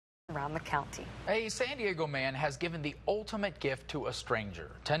around the county. A San Diego man has given the ultimate gift to a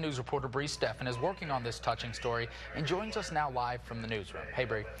stranger. 10 News reporter Bree Steffen is working on this touching story and joins us now live from the newsroom. Hey,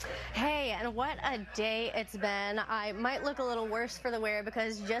 Bree. Hey, and what a day it's been. I might look a little worse for the wear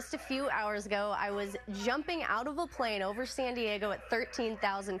because just a few hours ago I was jumping out of a plane over San Diego at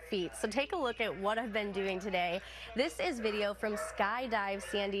 13,000 feet. So take a look at what I've been doing today. This is video from Skydive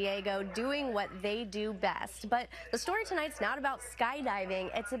San Diego doing what they do best. But the story tonight's not about skydiving,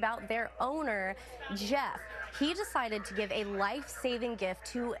 it's about their owner, Jeff. He decided to give a life-saving gift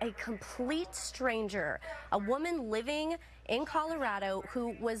to a complete stranger, a woman living in Colorado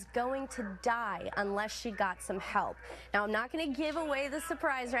who was going to die unless she got some help. Now, I'm not going to give away the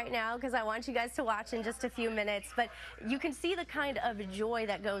surprise right now because I want you guys to watch in just a few minutes, but you can see the kind of joy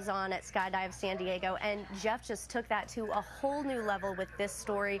that goes on at Skydive San Diego, and Jeff just took that to a whole new level with this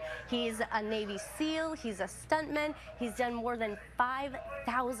story. He's a Navy SEAL, he's a stuntman, he's done more than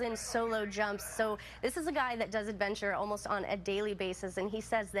 5,000 solo jumps, so this is a guy that does adventure almost on a daily basis, and he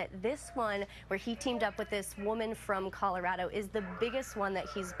says that this one, where he teamed up with this woman from Colorado, is the biggest one that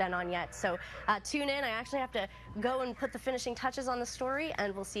he's been on yet. So tune in. I actually have to go and put the finishing touches on the story,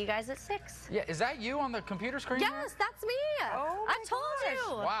 and we'll see you guys at 6. Yeah, is that you on the computer screen? Yes, here? that's me. Oh, I told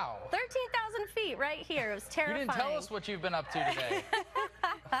you. Wow. 13,000 feet right here. It was terrifying. You didn't tell us what you've been up to today.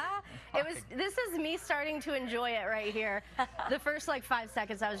 This is me starting to enjoy it right here. The first like 5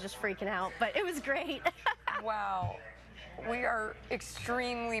 seconds I was just freaking out, but it was great. Wow. We are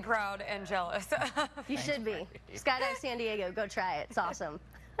extremely proud and jealous. You should be. Skydive San Diego, go try it. It's awesome.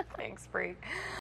 Thanks, Bree.